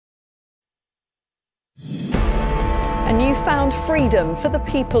A newfound freedom for the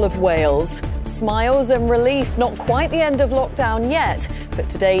people of Wales. Smiles and relief, not quite the end of lockdown yet, but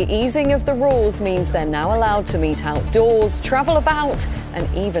today easing of the rules means they're now allowed to meet outdoors, travel about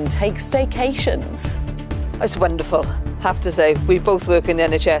and even take staycations. It's wonderful, have to say. We both work in the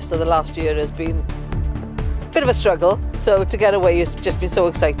NHS, so the last year has been a bit of a struggle. So to get away has just been so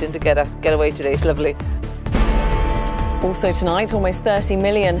exciting to get away today. It's lovely. Also tonight, almost 30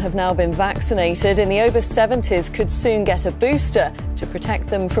 million have now been vaccinated, and the over 70s could soon get a booster to protect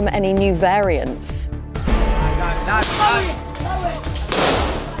them from any new variants.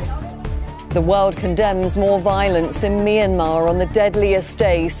 The world condemns more violence in Myanmar on the deadliest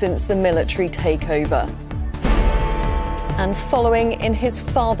day since the military takeover. And following in his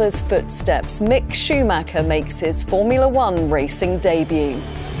father's footsteps, Mick Schumacher makes his Formula One racing debut.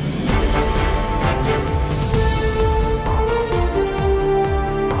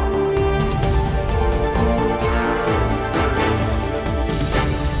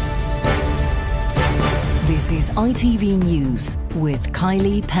 This is ITV News with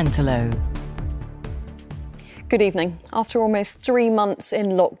Kylie, Pentelow. Good evening. After almost 3 months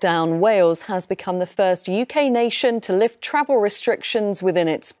in lockdown, Wales has become the first UK nation to lift travel restrictions within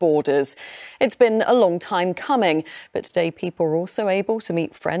its borders. It's been a long time coming, but today people are also able to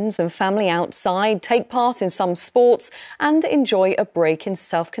meet friends and family outside, take part in some sports and enjoy a break in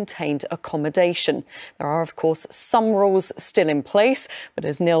self-contained accommodation. There are, of course, some rules still in place, but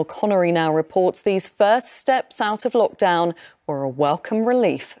as Neil Connery now reports, these first steps out of lockdown were a welcome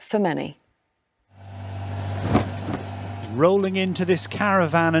relief for many. Rolling into this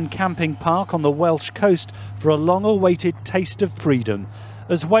caravan and camping park on the Welsh coast for a long-awaited taste of freedom,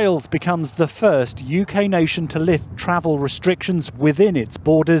 as Wales becomes the first UK nation to lift travel restrictions within its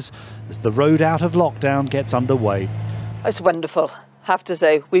borders as the road out of lockdown gets underway. It's wonderful, have to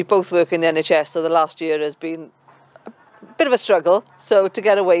say. We both work in the NHS, so the last year has been a bit of a struggle. So to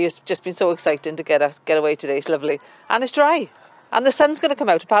get away has just been so exciting to get away today. It's lovely. And it's dry. And the sun's going to come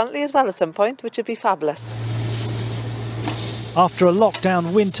out apparently as well at some point, which would be fabulous. After a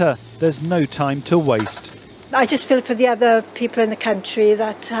lockdown winter, there's no time to waste. I just feel for the other people in the country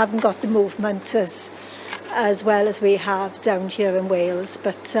that haven't got the movement as well as we have down here in Wales.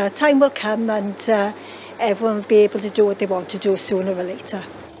 But time will come and everyone will be able to do what they want to do sooner or later.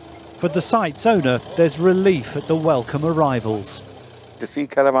 For the site's owner, there's relief at the welcome arrivals. To see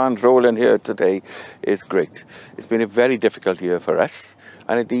caravans rolling here today is great. It's been a very difficult year for us,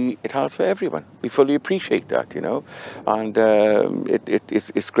 and it has for everyone. We fully appreciate that, you know, and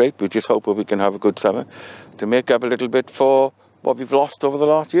it's great. We just hope that we can have a good summer to make up a little bit for what we've lost over the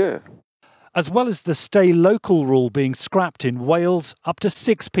last year. As well as the stay local rule being scrapped in Wales, up to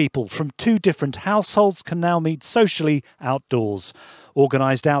 6 people from 2 different households can now meet socially outdoors.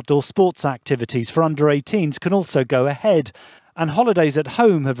 Organised outdoor sports activities for under 18s can also go ahead. And holidays at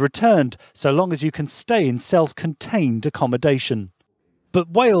home have returned, so long as you can stay in self-contained accommodation.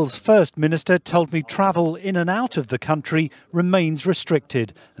 But Wales' First Minister told me travel in and out of the country remains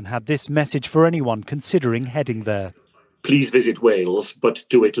restricted and had this message for anyone considering heading there. Please visit Wales, but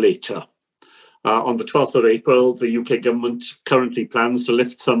do it later. On the 12th of April, the UK government currently plans to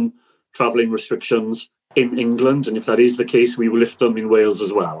lift some travelling restrictions in England, and if that is the case, we will lift them in Wales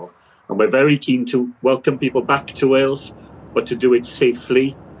as well. And we're very keen to welcome people back to Wales, but to do it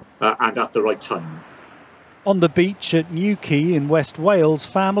safely and at the right time. On the beach at Newquay in West Wales,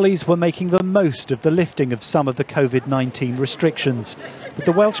 families were making the most of the lifting of some of the COVID-19 restrictions. But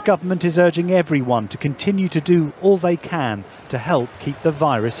the Welsh Government is urging everyone to continue to do all they can to help keep the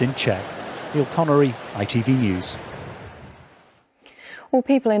virus in check. Neil Connery, ITV News. Well,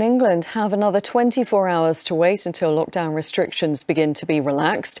 people in England have another 24 hours to wait until lockdown restrictions begin to be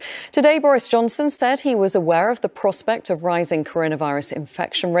relaxed. Today, Boris Johnson said he was aware of the prospect of rising coronavirus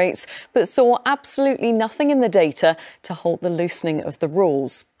infection rates, but saw absolutely nothing in the data to halt the loosening of the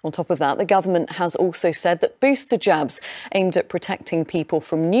rules. On top of that, the government has also said that booster jabs aimed at protecting people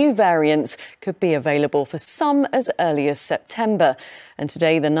from new variants could be available for some as early as September. And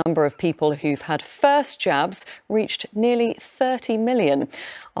today, the number of people who've had first jabs reached nearly 30 million.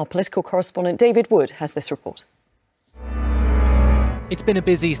 Our political correspondent David Wood has this report. It's been a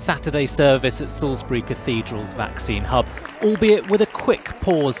busy Saturday service at Salisbury Cathedral's vaccine hub, albeit with a quick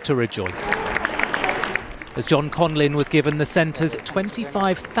pause to rejoice, as John Conlin was given the centre's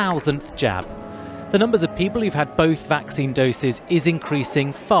 25,000th jab. The numbers of people who've had both vaccine doses is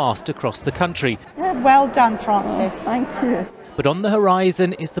increasing fast across the country. Well done, Francis. Thank you. But on the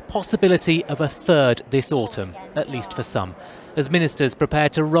horizon is the possibility of a third this autumn, at least for some, as ministers prepare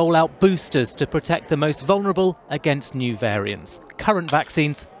to roll out boosters to protect the most vulnerable against new variants. Current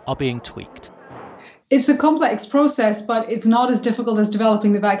vaccines are being tweaked. It's a complex process, but it's not as difficult as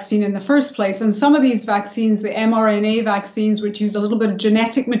developing the vaccine in the first place. And some of these vaccines, the mRNA vaccines, which use a little bit of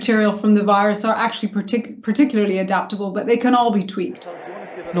genetic material from the virus, are actually particularly adaptable, but they can all be tweaked.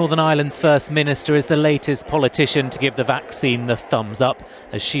 Northern Ireland's First Minister is the latest politician to give the vaccine the thumbs up,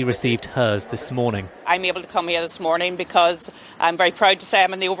 as she received hers this morning. I'm able to come here this morning because I'm very proud to say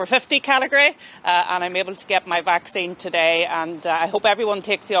I'm in the over 50 category and I'm able to get my vaccine today, and I hope everyone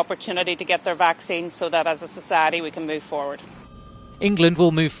takes the opportunity to get their vaccine so that as a society we can move forward. England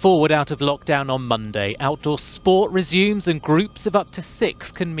will move forward out of lockdown on Monday. Outdoor sport resumes and groups of up to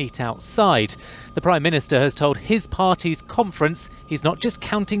 6 can meet outside. The Prime Minister has told his party's conference he's not just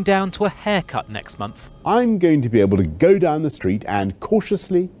counting down to a haircut next month. I'm going to be able to go down the street and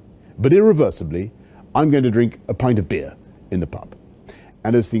cautiously, but irreversibly, I'm going to drink a pint of beer in the pub.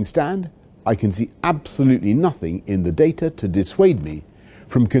 And as things stand, I can see absolutely nothing in the data to dissuade me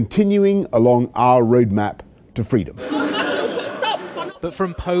from continuing along our roadmap to freedom. But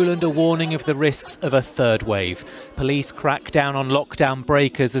from Poland, a warning of the risks of a third wave. Police crack down on lockdown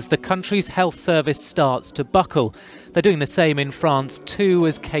breakers as the country's health service starts to buckle. They're doing the same in France too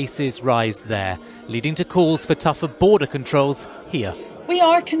as cases rise there, leading to calls for tougher border controls here. We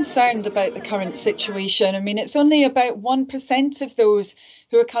are concerned about the current situation. I mean, it's only about 1% of those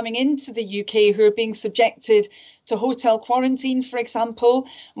who are coming into the UK who are being subjected to hotel quarantine, for example.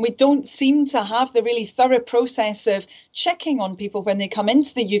 And we don't seem to have the really thorough process of checking on people when they come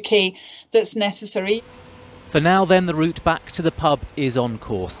into the UK that's necessary. For now, then, the route back to the pub is on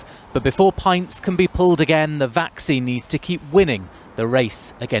course. But before pints can be pulled again, the vaccine needs to keep winning the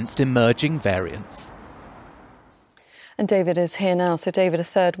race against emerging variants. And David is here now. So, David, a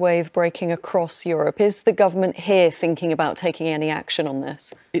third wave breaking across Europe. Is the government here thinking about taking any action on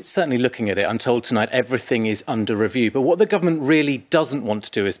this? It's certainly looking at it. I'm told tonight everything is under review. But what the government really doesn't want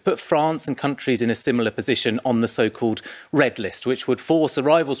to do is put France and countries in a similar position on the so-called red list, which would force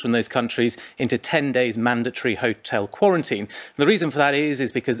arrivals from those countries into 10 days mandatory hotel quarantine. And the reason for that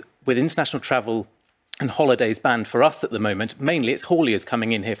is because with international travel and holidays banned for us at the moment, mainly it's hauliers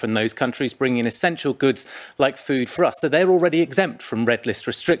coming in here from those countries bringing in essential goods like food for us. So they're already exempt from red list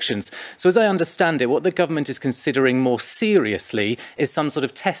restrictions. So as I understand it, what the government is considering more seriously is some sort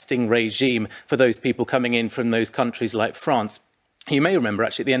of testing regime for those people coming in from those countries like France. You may remember,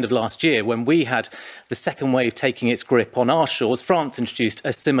 actually, at the end of last year, when we had the second wave taking its grip on our shores, France introduced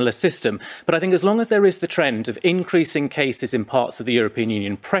a similar system. But I think as long as there is the trend of increasing cases in parts of the European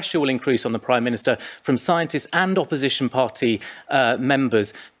Union, pressure will increase on the Prime Minister from scientists and opposition party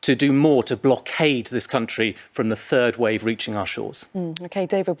members to do more to blockade this country from the third wave reaching our shores. OK,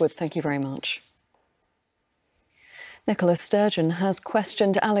 David Wood, thank you very much. Nicola Sturgeon has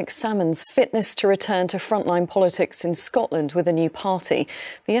questioned Alex Salmond's fitness to return to frontline politics in Scotland with a new party.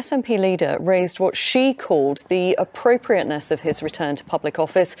 The SNP leader raised what she called the appropriateness of his return to public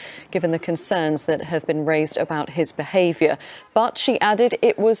office, given the concerns that have been raised about his behaviour. But she added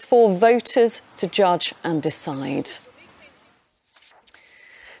it was for voters to judge and decide.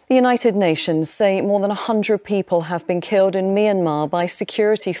 The United Nations say more than 100 people have been killed in Myanmar by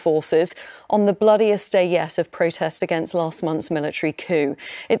security forces on the bloodiest day yet of protests against last month's military coup.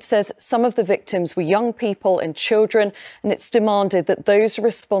 It says some of the victims were young people and children, and it's demanded that those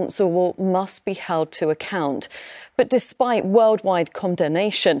responsible must be held to account. But despite worldwide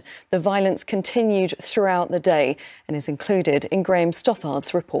condemnation, the violence continued throughout the day and is included in Graham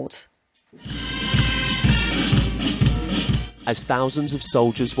Stothard's report. As thousands of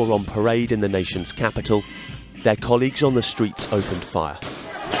soldiers were on parade in the nation's capital, their colleagues on the streets opened fire,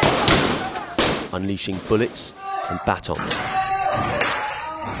 unleashing bullets and batons.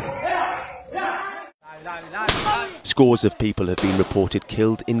 Scores of people have been reported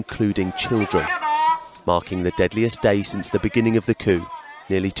killed, including children, marking the deadliest day since the beginning of the coup,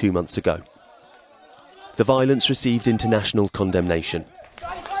 nearly 2 months ago. The violence received international condemnation.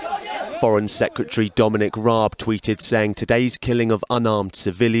 Foreign Secretary Dominic Raab tweeted saying today's killing of unarmed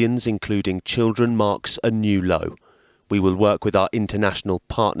civilians, including children, marks a new low. We will work with our international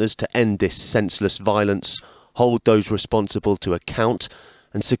partners to end this senseless violence, hold those responsible to account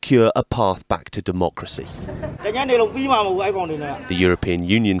and secure a path back to democracy. The European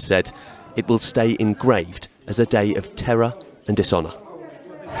Union said it will stay engraved as a day of terror and dishonour.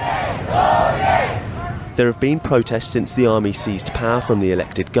 There have been protests since the army seized power from the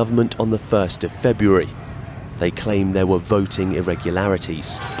elected government on the 1st of February. They claim there were voting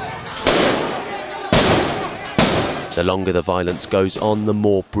irregularities. The longer the violence goes on, the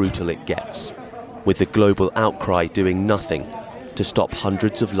more brutal it gets, with the global outcry doing nothing to stop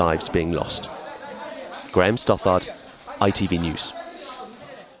hundreds of lives being lost. Graham Stothard, ITV News.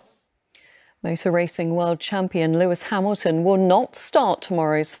 Motor racing world champion Lewis Hamilton will not start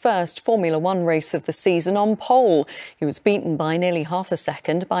tomorrow's first Formula One race of the season on pole. He was beaten by nearly half a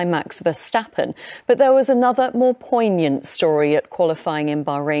second by Max Verstappen. But there was another more poignant story at qualifying in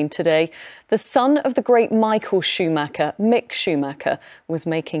Bahrain today. The son of the great Michael Schumacher, Mick Schumacher, was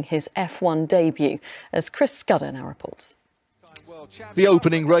making his F1 debut, as Chris Scudder now reports. The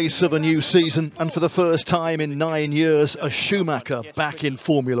opening race of a new season, and for the first time in 9 years, a Schumacher back in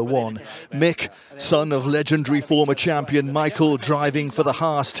Formula One. Mick, son of legendary former champion Michael, driving for the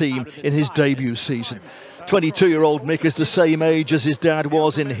Haas team in his debut season. 22-year-old Mick is the same age as his dad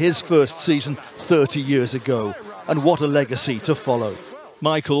was in his first season 30 years ago. And what a legacy to follow.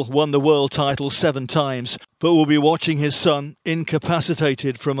 Michael won the world title 7 times, but will be watching his son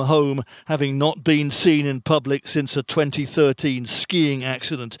incapacitated from home, having not been seen in public since a 2013 skiing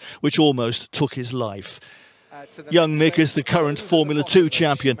accident which almost took his life. Young Mick is the current Formula 2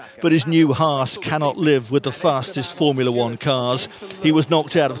 champion, but his new Haas cannot live with the fastest Formula 1 cars. He was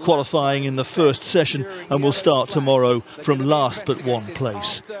knocked out of qualifying in the first session and will start tomorrow from last but one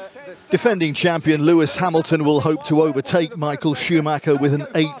place. Defending champion Lewis Hamilton will hope to overtake Michael Schumacher with an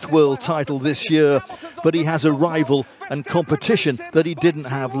 8th world title this year, but he has a rival and competition that he didn't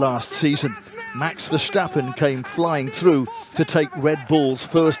have last season. Max Verstappen came flying through to take Red Bull's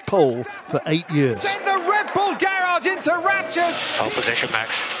first pole for 8 years. Bull garage into raptures. Pole position,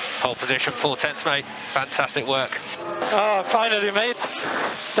 Max. Pole position, 4/10, mate. Fantastic work. Oh, finally, mate.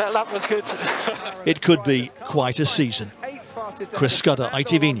 That lap was good. It could be quite a season. Chris Scudder,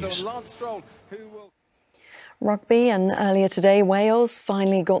 ITV News. Rugby, and earlier today, Wales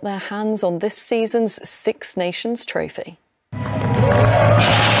finally got their hands on this season's Six Nations trophy.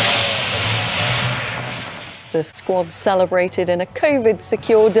 The squad celebrated in a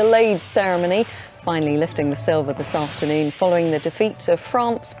COVID-secure delayed ceremony, finally lifting the silver this afternoon following the defeat of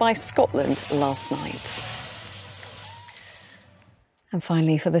France by Scotland last night. And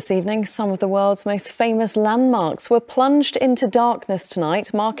finally for this evening, some of the world's most famous landmarks were plunged into darkness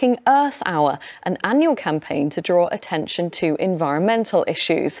tonight, marking Earth Hour, an annual campaign to draw attention to environmental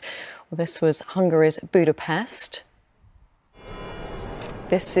issues. Well, this was Hungary's Budapest.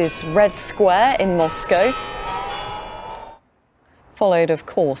 This is Red Square in Moscow, followed, of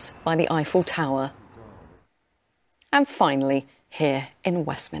course, by the Eiffel Tower. And finally, here in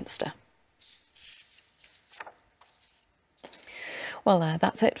Westminster. Well,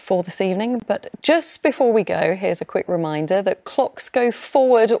 that's it for this evening. But just before we go, here's a quick reminder that clocks go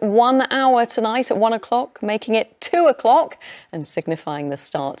forward 1 hour tonight at 1 o'clock, making it 2 o'clock and signifying the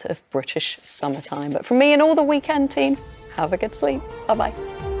start of British summertime. But from me and all the weekend team, have a good sleep.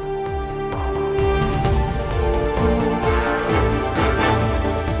 Bye-bye.